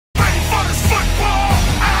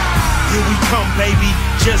come, baby.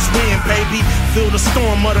 Just win, baby. Feel the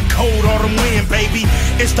storm of the cold autumn wind, baby.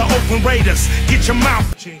 It's the Oakland Raiders. Get your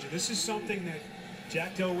mouth. Change it. This is something that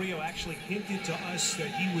Jack Del Rio actually hinted to us that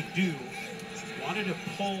he would do. Wanted to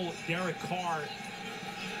pull Derek Carr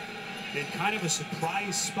in kind of a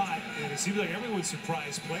surprise spot, and it seems like everyone's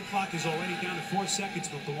surprised. Play clock is already down to 4 seconds,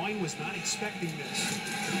 but McGloin was not expecting this.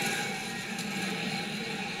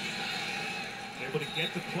 Able to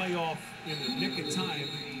get the play off in the nick of time.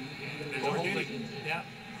 There's a holding. Yeah.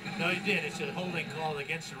 No, he did. It's a holding call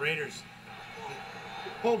against the Raiders.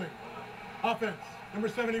 Holding. Offense. Number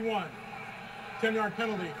 71. 10-yard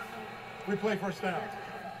penalty. Replay first down.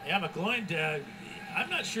 Yeah, McGloin, I'm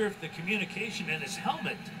not sure if the communication in his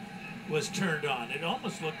helmet was turned on. It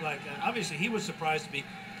almost looked like, obviously he was surprised to be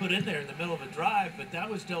put in there in the middle of a drive, but that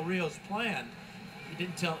was Del Rio's plan. He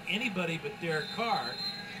didn't tell anybody but Derek Carr.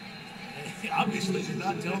 And he obviously did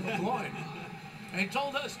not tell McGloin. And he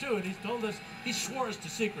told us too, and he told us, he swore us to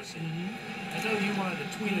secrecy. I know you wanted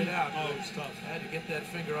to tweet it out. Oh, it was tough. I had to get that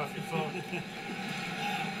finger off your phone.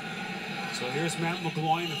 So here's Matt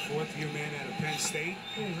McGloin, the fourth-year man out of Penn State.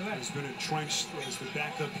 He's been entrenched as the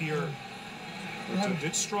backup here. So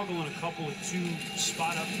did struggle in a couple of two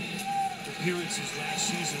spot-up appearances last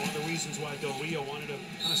season. One of the reasons why Del Rio wanted to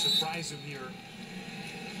kind of surprise him here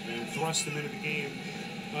and thrust him into the game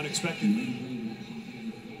unexpectedly.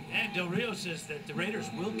 And Del Rio says that the Raiders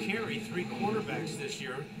will carry 3 quarterbacks this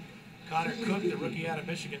year. Connor Cook, the rookie out of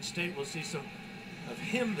Michigan State, we'll see some of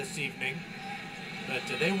him this evening. But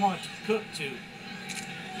they want Cook to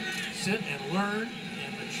sit and learn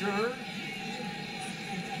and mature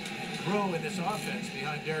and grow in this offense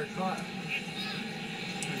behind Derek Carr.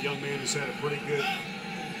 A young man who's had a pretty good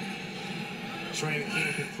training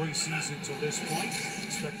camp in preseason to this point.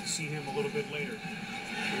 Expect to see him a little bit later.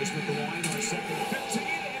 Here's McGloin on second and 15,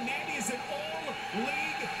 and that is an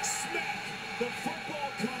all-league smack. The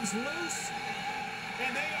football comes loose,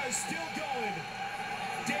 and they are still going.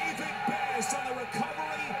 David Bass on the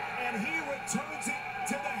recovery, and he returns it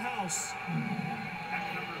to the house.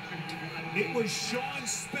 It was Sean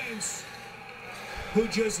Spence who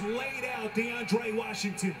just laid out DeAndre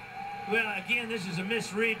Washington. Well, again, this is a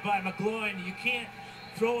misread by McGloin. You can't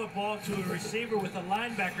throw a ball to a receiver with a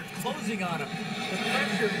linebacker closing on him. The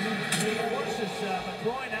pressure forces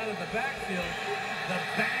McGloin out of the backfield. The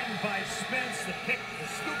bang by Spence, the pick, the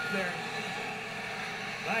scoop there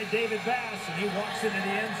by David Bass, and he walks into the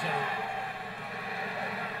end zone.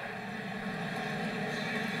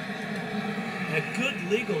 A good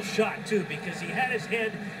legal shot, too, because he had his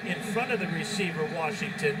head in front of the receiver,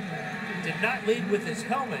 Washington. Did not lead with his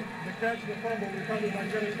helmet. The catch, the fumble, recovered by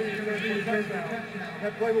 17 yards for the touchdown.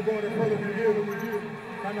 That play will go into further review.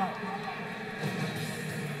 Time out.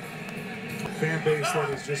 Fan base that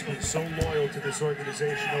has just been so loyal to this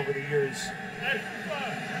organization over the years.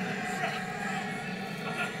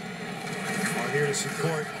 Are here to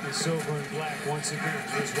support the silver and black once again.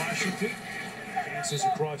 Here's Washington. Dances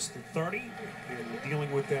across the 30. And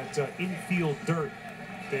dealing with that infield dirt,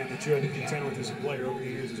 Dan, that you had to contend with as a player over the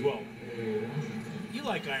years as well. You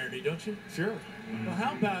like irony, don't you? Sure. Well,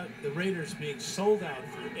 how about the Raiders being sold out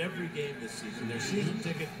for every game this season? Their season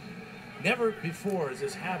ticket, never before has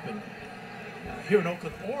this happened here in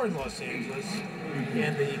Oakland or in Los Angeles,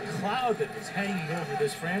 and the cloud that is hanging over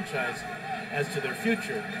this franchise as to their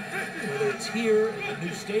future, whether it's here in the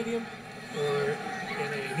new stadium or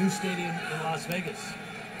in a new stadium in Las Vegas.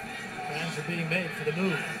 Plans are being made for the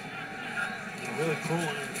move. Really cool.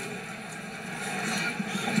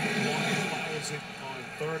 Fires it on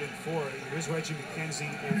 3rd and 4. Here's Reggie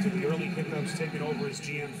McKenzie after the early hiccups, taking over as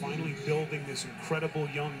GM, finally building this incredible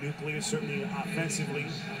young nucleus, certainly offensively.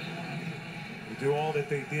 They do all that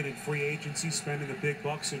they did in free agency, spending the big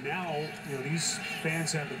bucks, and now, you know, these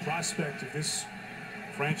fans have the prospect of this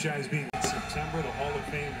franchise being in September, the Hall of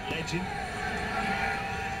Fame legend.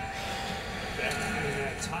 In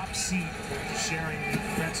that top seat after sharing the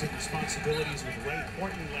defensive responsibilities with Ray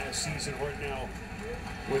Horton last season, Horton now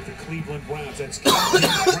with the Cleveland Browns. That's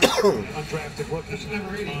undrafted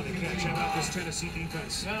rookie on the catch. How about this Tennessee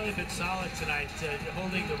defense? Well, they've been solid tonight,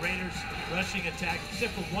 holding the Raiders' rushing attack,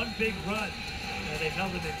 except for one big run. They've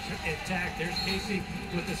held it intact. There's Casey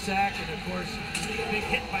with the sack, and of course, a big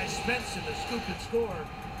hit by Spence and the scoop and score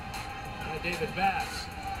by David Bass.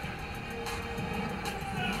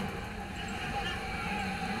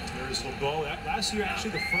 There's LeBeau. Last year,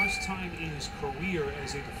 actually the first time in his career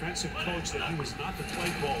as a defensive coach that he was not the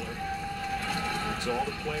play caller. And so all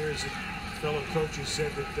the players and fellow coaches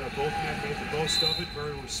said that both men made the most of it,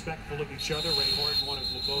 very respectful of each other. Ray Horton, one of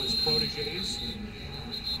LeBeau's proteges.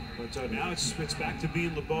 But now it's back to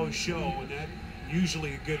being LeBeau's show, and that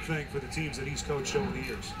usually a good thing for the teams that he's coached over the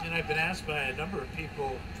years. And I've been asked by a number of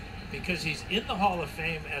people, because he's in the Hall of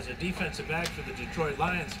Fame as a defensive back for the Detroit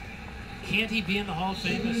Lions, can't he be in the Hall of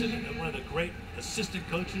Fame as one of the great assistant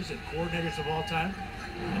coaches and coordinators of all time?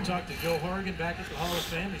 I talked to Joe Horgan back at the Hall of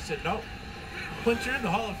Fame. He said, no. Once you're in the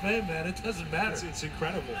Hall of Fame, man, it doesn't matter. It's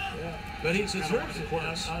incredible. Yeah. But he deserves it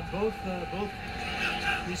on both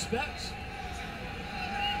respects.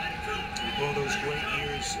 All those great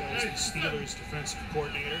years as the Steelers defensive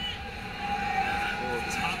coordinator.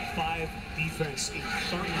 Top 5 defense in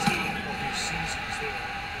 13 of his seasons there.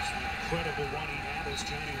 It's an incredible run he had as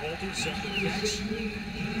Johnny Holton set the catch.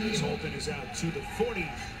 As Holton is out to the 40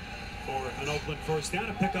 for an Oakland first down,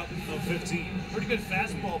 a pickup of 15. Pretty good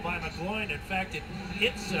fastball by McGloin. In fact, it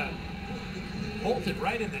hits Holton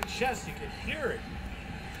right in the chest. You can hear it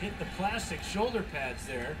hit the plastic shoulder pads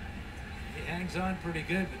there. He hangs on pretty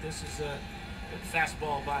good, but this is a good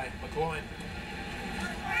fastball by McGloin.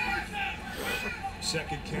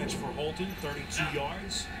 Second catch for Holton, 32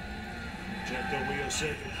 yards. Jack Del Rio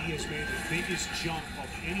said that he has made the biggest jump of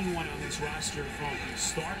anyone on this roster from the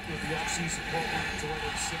start of the offseason program to where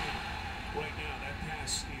they're sitting right now. That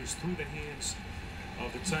pass is through the hands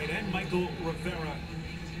of the tight end, Michael Rivera,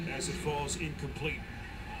 as it falls incomplete.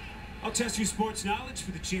 I'll test your sports knowledge for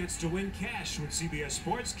the chance to win cash with CBS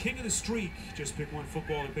Sports. King of the Streak. Just pick one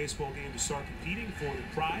football and baseball game to start competing for the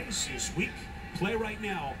prize this week. Play right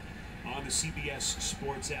now on the CBS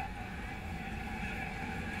Sports app.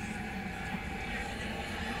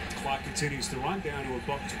 Clock continues to run down to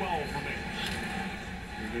 $1:12 remaining.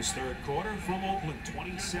 In this third quarter from Oakland,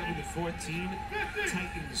 27-14,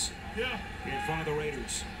 Titans in front of the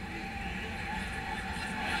Raiders.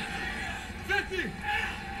 50.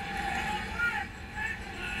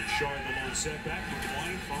 Shard the lone setback,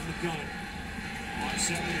 McGloin from the gun. On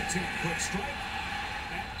 2nd and 10, quick strike.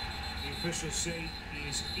 The officials say he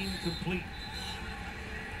is incomplete.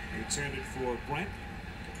 Intended for Brent.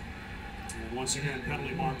 And once again,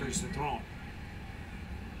 penalty markers to thrown.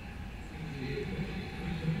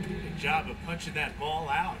 Good job of punching that ball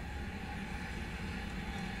out.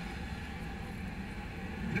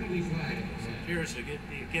 Penalty flag. It appears to get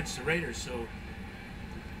against the Raiders, so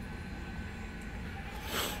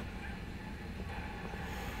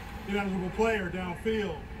Ineligible player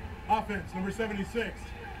downfield. Offense, number 76.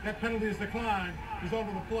 That penalty is declined. He's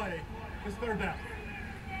over the play. It's third down.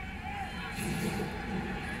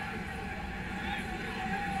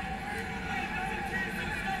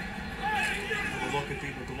 Have a look at the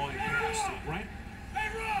McGloin pass to Brent.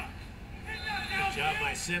 good job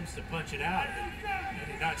by Sims to punch it out.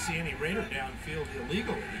 I did not see any Raider downfield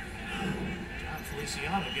illegally. John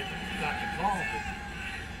Feliciano got the call, but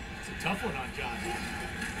it's a tough one on John.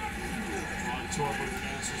 Ron Torber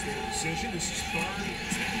announces their decision. This is 3rd and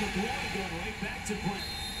 10. McGloin going right back to Brent.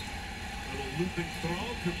 Little looping throw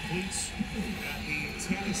completes at the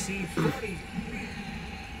Tennessee 40.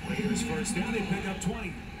 Raiders first down. They pick up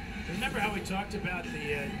 20. Remember how we talked about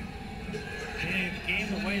the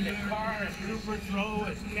game away the car and Cooper throw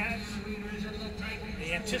and catch?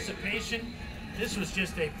 The anticipation. This was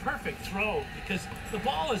just a perfect throw because the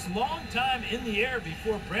ball is long time in the air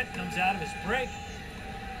before Brent comes out of his break.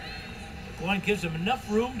 McGloin gives him enough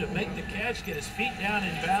room to make the catch, get his feet down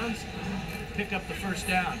in bounds, and pick up the first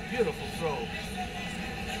down. Beautiful throw.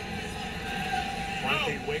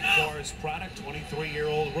 Brent, Wake Forest product,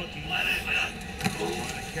 23-year-old rookie. Trying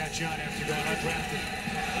to catch on after going undrafted.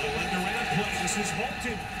 A little end-around play. This is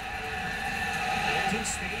Holton. Holton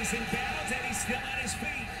stays in bounds, and he's still on his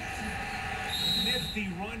feet. Nifty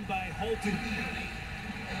run by Holton.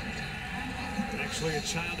 Actually a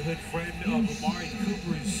childhood friend of Amari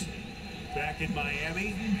Cooper's back in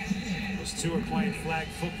Miami. Those two are playing flag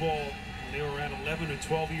football when they were around 11 or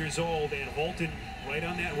 12 years old, and Holton right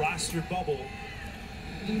on that roster bubble,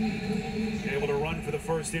 able to run for the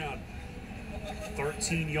first down.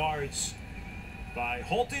 13 yards by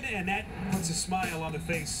Holton, and that puts a smile on the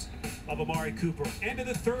face of Amari Cooper. End of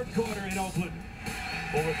the third quarter in Oakland.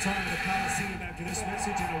 We'll return to the Coliseum after this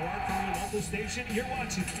message and a word from your local station. You're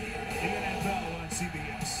watching the NFL on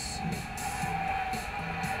CBS.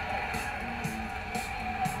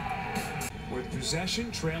 With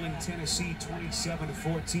possession, trailing Tennessee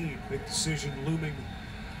 27-14. Big decision looming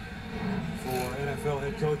for NFL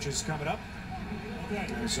head coaches coming up.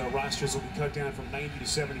 As rosters will be cut down from 90 to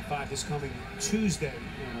 75 this coming Tuesday.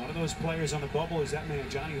 And one of those players on the bubble is that man,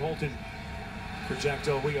 Johnny Holton, for Jack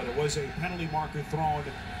Del Rio. There was a penalty marker thrown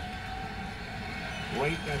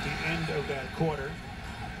right at the end of that quarter.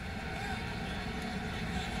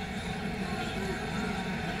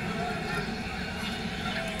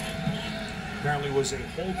 Apparently was a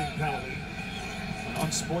holding penalty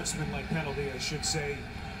unsportsmanlike penalty, I should say.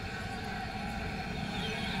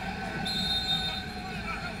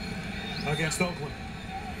 Against Oakland.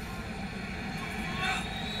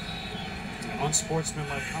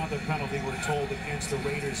 Unsportsmanlike conduct penalty, we're told, against the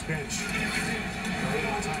Raiders bench.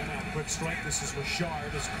 Timeout, quick strike. This is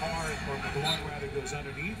Richard. His car, or McGloin rather, goes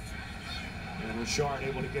underneath. And Richard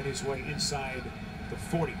able to get his way inside the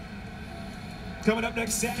 40. Coming up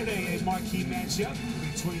next Saturday, a marquee matchup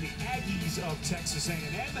between the Aggies of Texas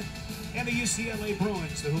A&M and the UCLA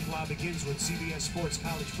Bruins. The hoopla begins with CBS Sports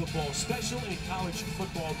College Football Special and College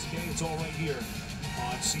Football Today. It's all right here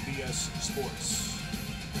on CBS Sports.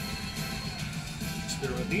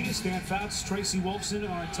 Spiro Athena, Stan Fouts, Tracy Wolfson,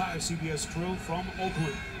 our entire CBS crew from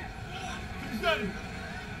Oakland.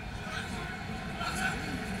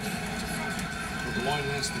 McGloin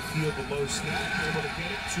has to field the low snap, able to get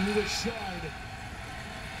it to Richard.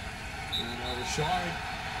 And Richard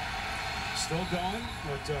still going,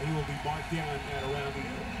 but he will be marked down at around the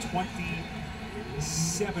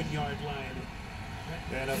 27-yard line.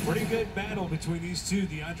 And a pretty good battle between these two,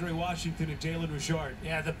 DeAndre Washington and Jalen Richard.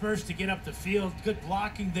 Yeah, the burst to get up the field, good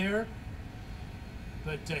blocking there.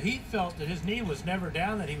 But he felt that his knee was never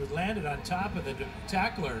down, that he was landed on top of the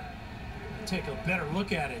tackler. Take a better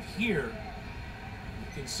look at it here.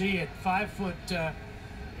 You can see at 5'8"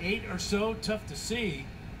 or so, tough to see.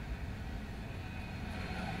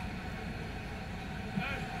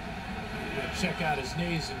 Check out his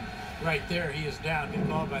knees, and right there he is down, being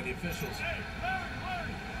called by the officials.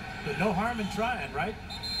 But no harm in trying, right?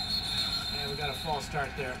 And we got a false start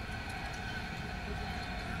there.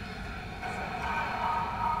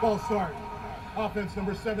 False start. Offense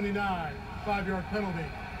number 79. 5-yard penalty.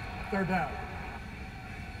 Third down.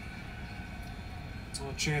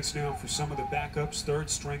 A chance now for some of the backups, third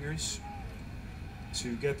stringers,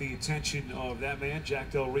 to get the attention of that man,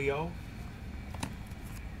 Jack Del Rio.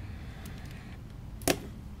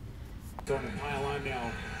 Starting to pile on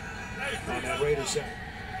now on that Raiders side.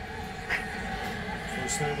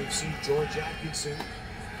 First time we've seen George Atkinson,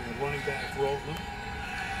 running back for Oakland.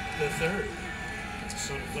 The third.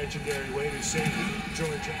 Son of legendary Raiders safety,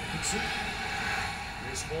 George Atkinson.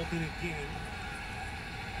 There's Holton again.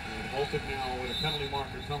 And Holton now with a penalty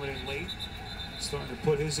marker coming in late. Starting to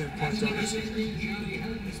put his imprint on this.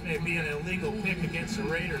 This may be an illegal pick against the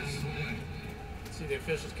Raiders. See the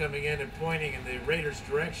officials coming in and pointing in the Raiders'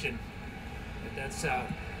 direction. And that's how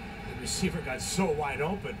the receiver got so wide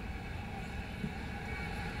open.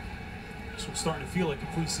 So it's starting to feel like a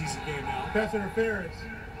preseason game now. Pass interference.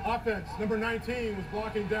 Offense number 19 was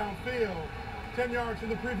blocking downfield. 10 yards from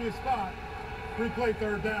the previous spot. Replay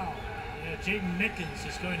third down. Yeah, Jaden Mickens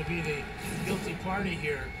is going to be the guilty party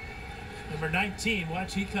here. Number 19,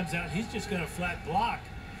 watch, he comes out. He's just going to flat block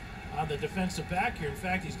on the defensive back here. In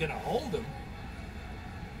fact, he's going to hold him.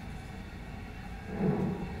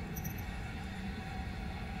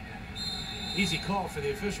 Easy call for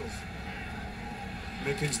the officials.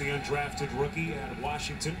 Mickens, the undrafted rookie out of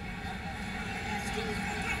Washington.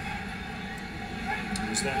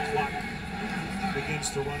 As that clock begins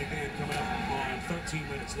to run again, coming up on 13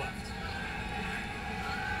 minutes left.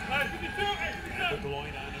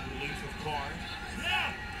 McGloin on in relief of Carr.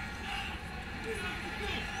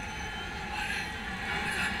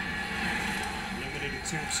 Limited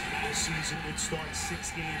attempts last season would start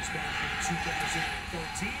 6 games back in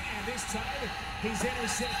 2013, and this time he's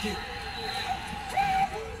intercepted.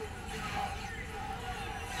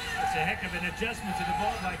 It's a heck of an adjustment to the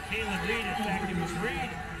ball by Kalen Reed. In fact, it was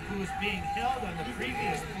Reed who was being held on the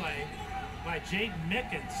previous play by Jaden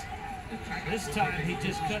Mickens. This time he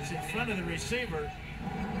just cuts in front of the receiver.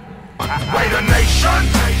 Raider Nation,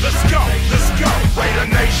 let's go, let's go. Raider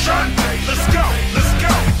Nation, let's go.